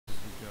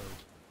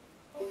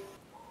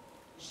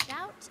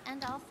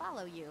and I'll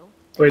follow you.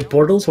 Wait,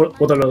 portals? What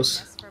are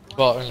those?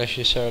 Well, unless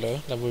you solo,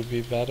 that would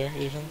be better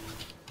even.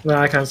 No,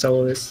 I can't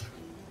solo this.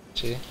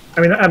 See? I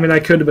mean, I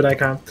could, but I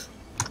can't.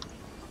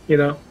 You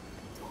know?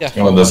 Yeah.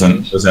 Well,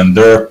 does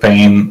Endure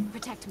Pain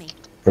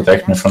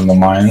protect me from the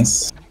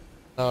mines?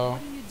 No.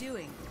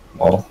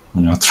 Well,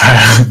 I'm gonna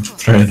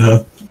try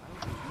that.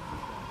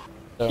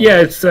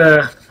 Yeah, it's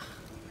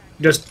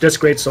just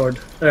great sword.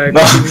 Great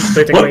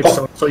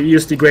sword. So you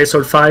use the great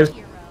sword 5,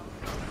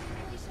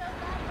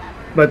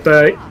 but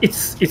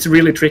it's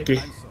really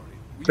tricky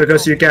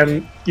because you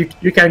can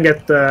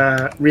get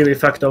really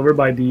fucked over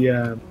by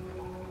the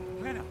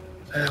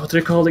what are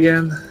they called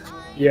again?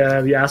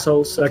 Yeah, the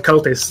assholes,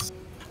 cultists.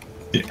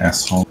 The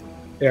asshole.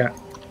 Yeah,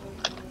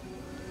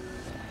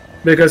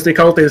 because the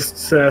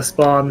cultists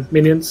spawn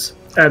minions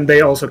and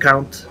they also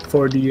count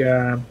for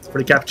the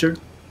capture.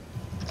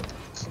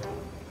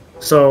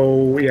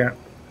 So yeah,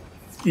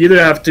 you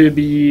either have to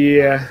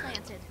be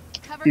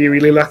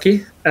really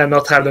lucky and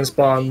not have them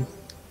spawn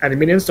any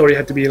minions, or you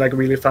have to be like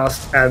really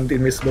fast and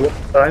invisible all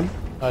the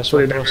time. So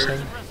they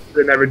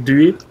never do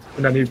it,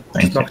 and then you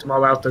knock them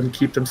all out and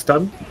keep them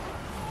stunned.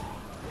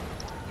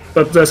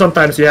 But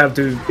sometimes you have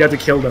to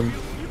kill them,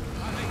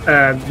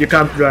 and you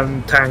can't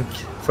run tank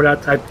for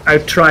that. I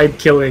tried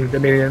killing the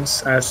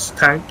minions as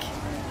tank,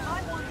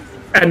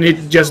 and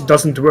it just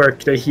doesn't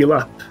work. They heal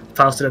up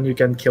faster than you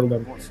can kill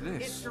them.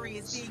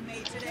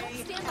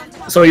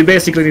 So you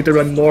basically need to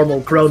run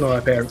normal chrono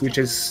up here, which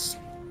is,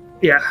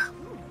 yeah,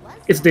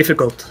 it's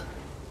difficult.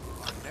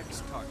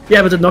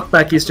 Yeah, but the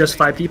knockback is just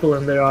 5 people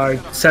and there are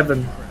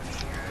 7.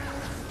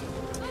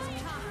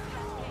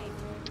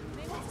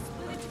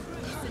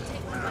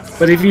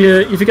 But if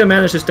you can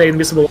manage to stay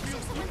invisible,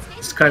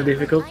 it's kind of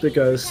difficult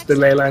because the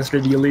ley lines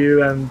reveal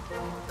you and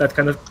that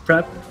kind of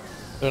crap.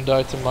 Don't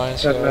die to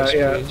mines,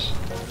 yeah.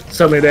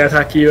 Suddenly they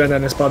attack you and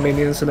then they spawn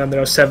minions and then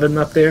there are 7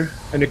 up there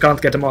and you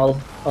can't get them all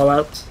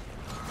out.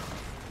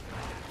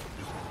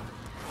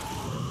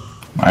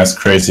 That's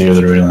crazy, you're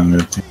the real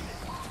MVP.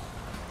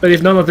 But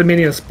if none of the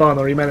minions spawn,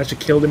 or you manage to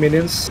kill the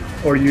minions,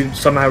 or you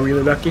somehow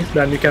really lucky,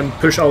 then you can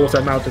push all of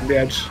them out on the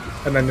edge,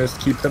 and then just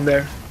keep them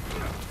there.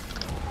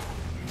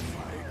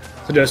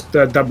 So just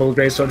double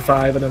Greatsword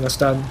 5 and then a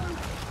stun.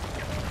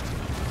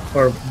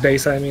 Or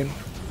base, I mean.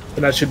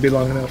 And that should be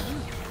long enough.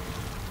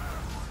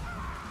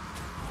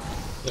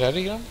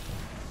 Ready, Gun?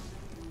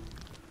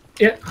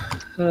 Yeah,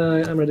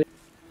 I'm ready.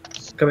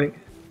 Coming.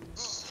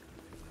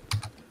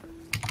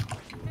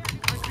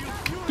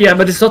 Yeah,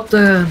 but it's not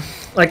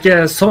like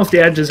some of the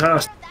edges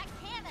are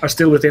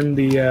still within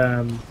the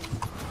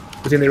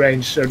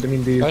range, or I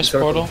mean the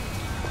circle. Portal.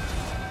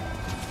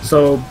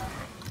 So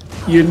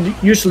you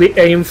usually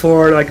aim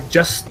for like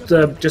just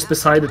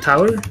beside the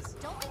tower.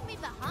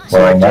 So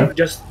like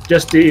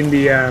just in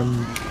the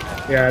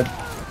yeah,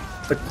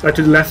 like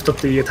to the left of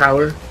the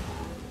tower.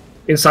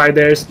 Inside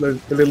there's the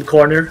little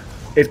corner.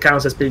 It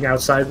counts as being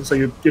outside. So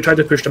you try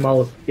to push them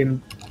all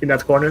in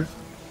that corner.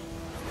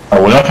 I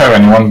will not have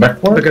anyone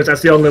backward? Because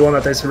that's the only one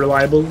that is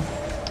reliable.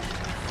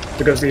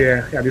 Because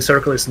the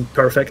circle isn't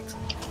perfect.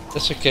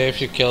 It's okay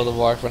if you kill the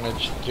warp when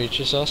it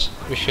reaches us.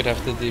 We should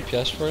have the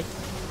DPS for it.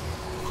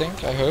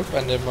 I hope.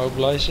 And it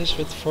mobilizes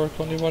with 4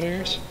 Condy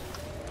warriors.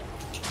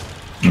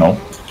 No.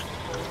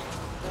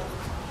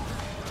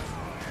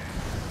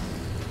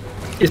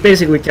 It's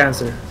basically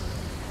cancer.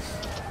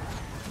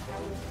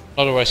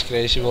 Otherwise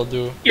Crazy will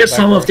do. Yeah,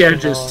 some of the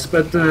edges,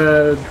 but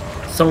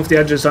some of the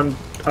edges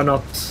are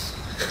not.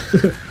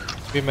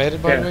 We made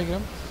it by the way,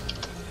 Grim?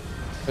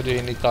 Or do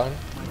you need time?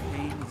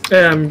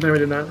 Yeah, I'm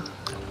ready now.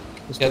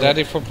 Get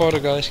ready for portal,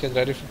 guys, get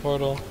ready for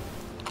portal.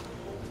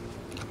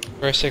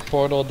 First take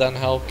portal, then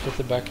help with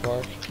the back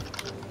warp.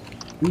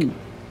 Ooh,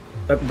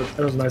 that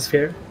was a nice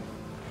fear.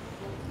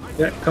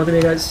 Yeah,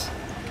 continue, guys.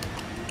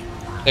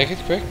 Take it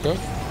quick, go.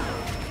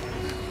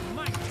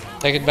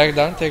 Take it back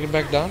down, take it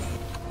back down.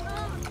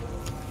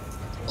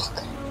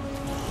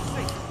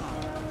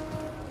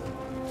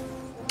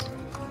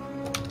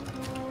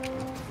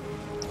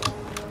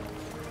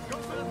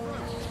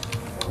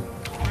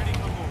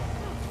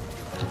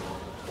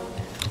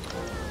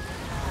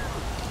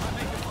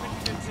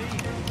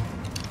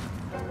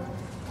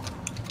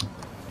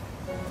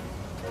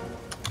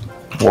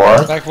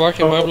 Back work,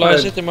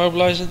 immobilize it,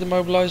 immobilize it,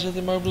 immobilize it,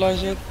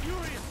 immobilize it.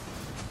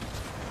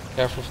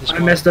 Careful of this. I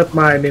messed up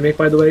my mimic,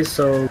 by the way,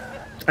 so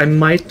I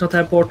might not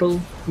have portal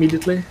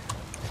immediately.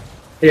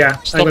 Yeah,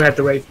 Stop. I'm gonna have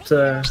to wait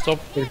Stop.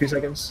 a few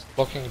seconds.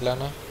 Blocking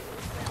Glenna.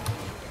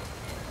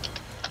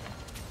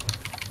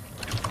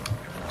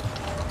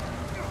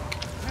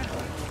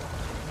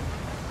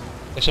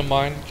 There's a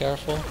mine,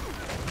 careful.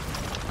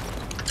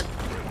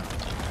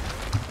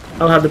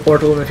 I'll have the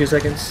portal in a few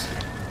seconds.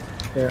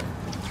 Yeah.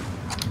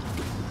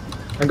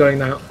 I'm going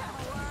now.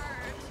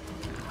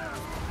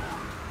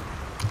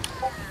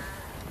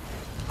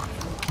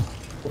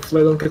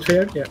 Hopefully I don't get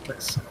feared. Yeah,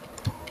 nice.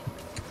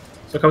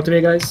 So come to me,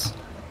 guys.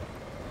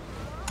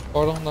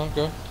 Portal, now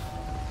go.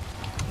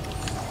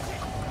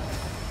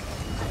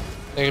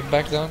 Take it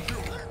back down.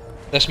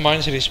 There's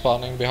mines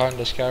respawning behind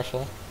us,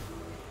 careful.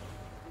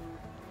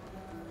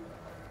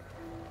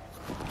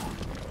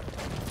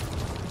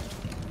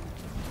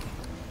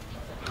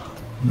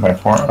 By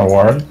far a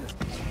ward.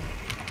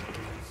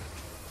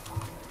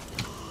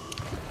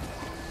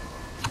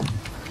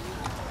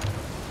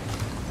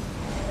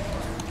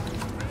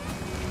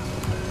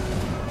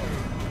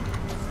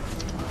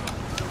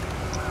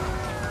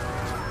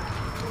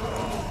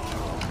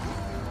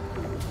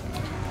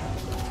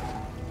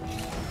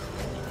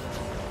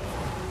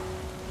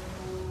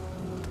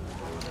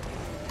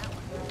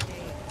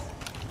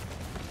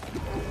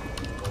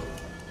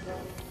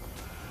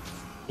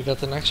 We got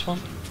the next one.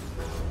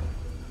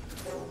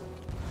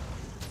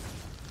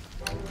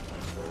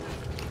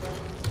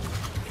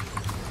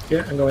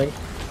 Yeah, I'm going.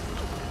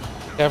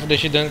 Careful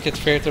that you don't get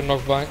feared or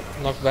knocked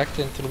back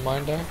into the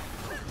mine there.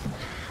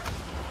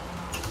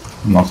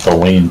 Knocked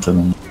away into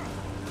them.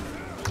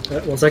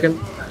 1 second.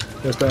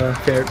 Just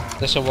fair.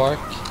 There's a warp.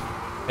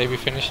 Maybe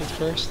finish it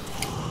first.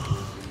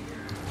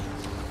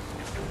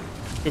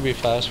 Could be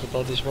fast with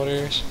all these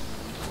warriors.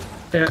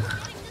 Yeah.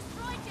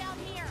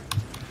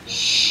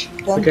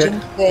 Don't Okay.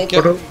 invade.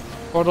 Portal.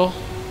 Portal.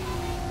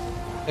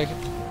 Take it.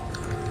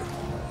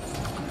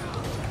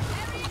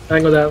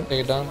 Angle down.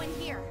 Take it down.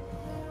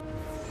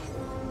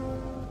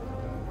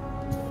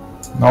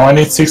 No, I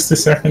need 60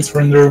 seconds for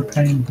endure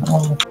pain.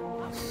 Oh.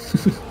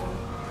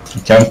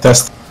 You can't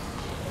test.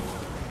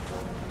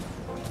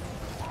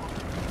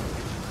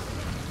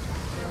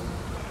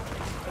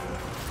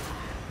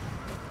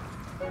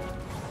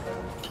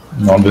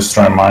 No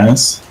destroy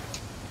mines.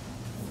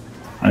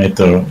 I need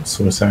to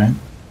suicide.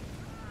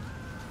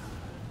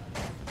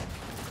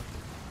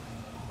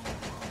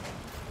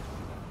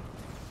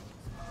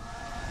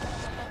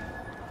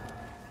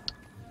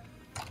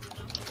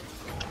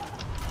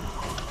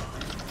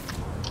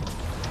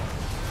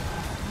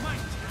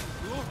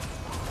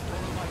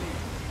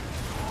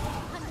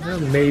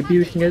 Maybe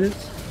we can get it.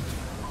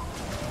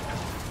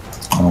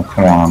 Oh,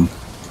 come on.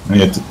 I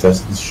need to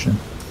test this shit.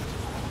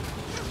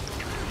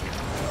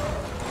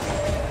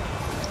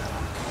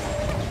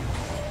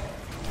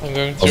 I'm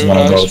going Was through, one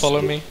of guys, those.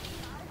 follow me.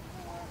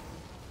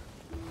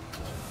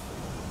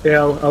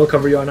 Yeah, I'll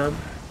cover you on him.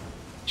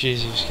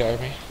 Jeez, you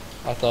scared me.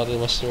 I thought it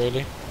was too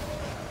early.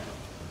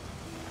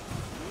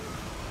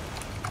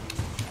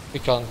 We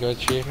can't go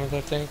achievement,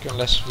 I think,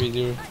 unless we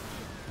do.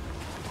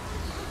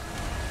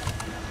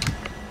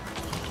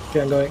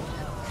 Okay, I'm going.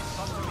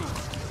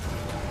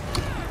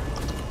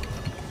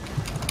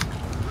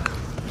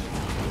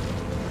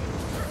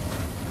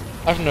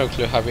 I have no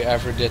clue how we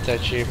ever did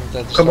that achievement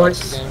at the Come start on.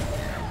 of the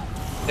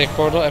game. Take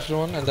portal,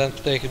 everyone, and then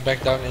take it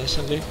back down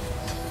instantly.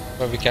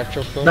 When we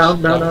capture, of course.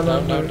 Down.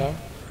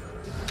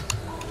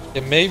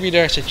 Yeah, maybe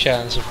there's a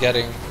chance of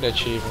getting the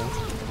achievement.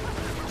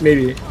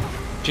 Maybe.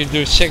 If you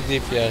do sick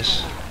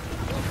DPS,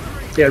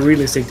 Yeah,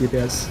 really sick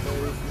DPS.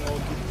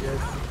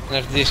 and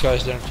if these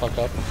guys don't fuck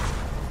up.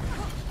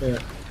 Yeah.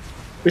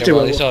 Which Yeah, they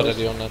well, will, he's of course.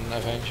 already on an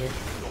Avenger.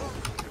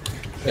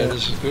 Yeah,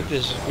 this is good,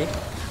 this is good.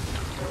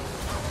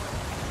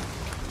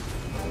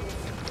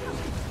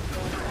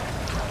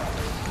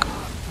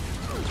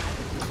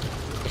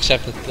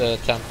 Except that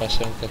Tampa's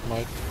don't get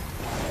might.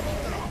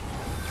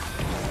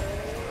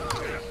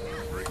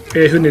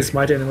 Yeah, who needs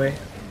might anyway?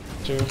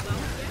 Too.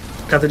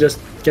 Can't they just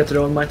get their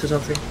own might or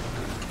something?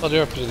 Oh,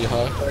 they're pretty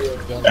high,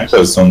 to be honest.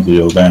 Tempest don't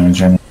deal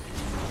damage anymore.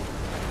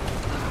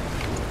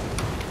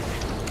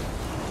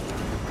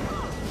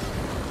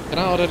 Can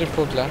I already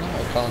put Lana?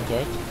 I can't,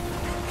 right?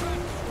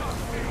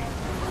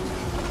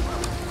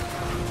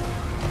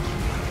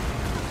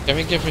 Can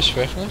we give her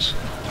swiftness?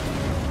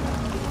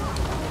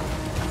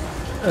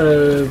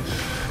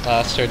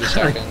 It's 30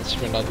 seconds,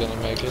 we're not gonna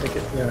make it.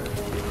 Yeah.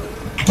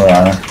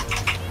 Where?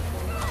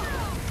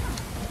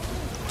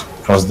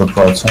 What's the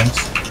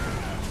process?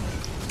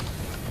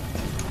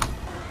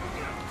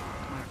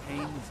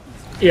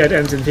 Yeah, it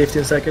ends in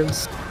 15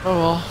 seconds. Oh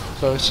well,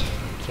 close.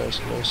 Close.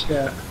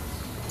 Yeah.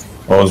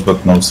 Close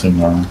but no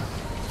signal.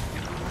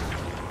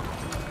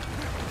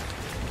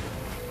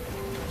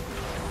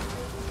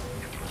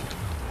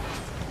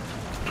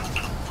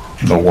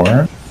 The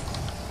word?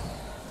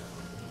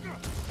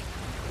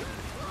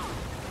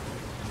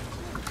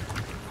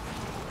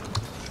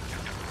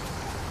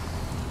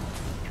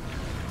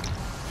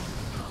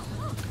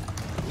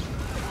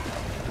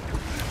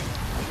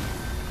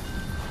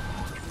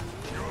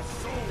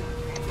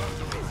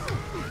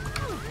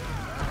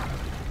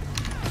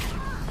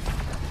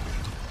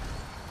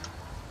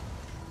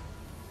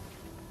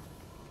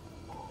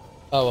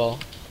 Oh well.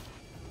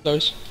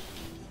 Close.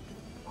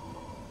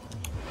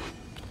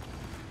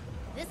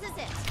 This is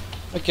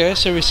it. Okay,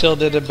 so we still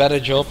did a better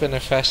job in a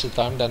faster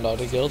time than the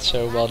other guild,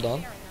 so well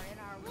done.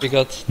 We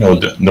got... No,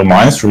 the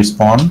mines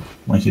respawn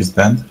when he's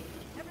dead.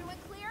 Everyone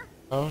clear?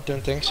 Oh,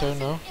 don't think so,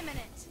 no. Imminent.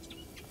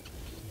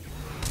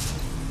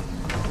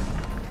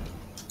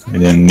 We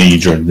didn't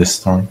need you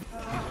this time.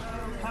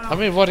 I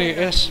mean, Warrior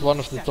is one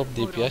of the top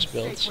DPS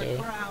builds,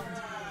 so...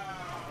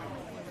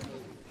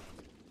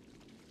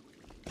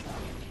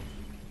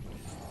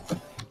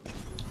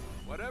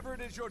 Whatever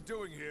it is you're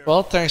doing here.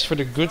 Well, thanks for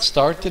the good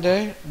start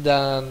today.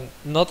 Then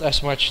not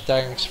as much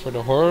thanks for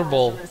the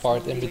horrible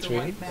part in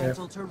between. Yeah.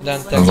 Then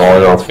It's thanks all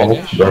for your the fault.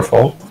 finish. Their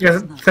fault.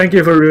 Yes, thank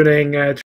you for ruining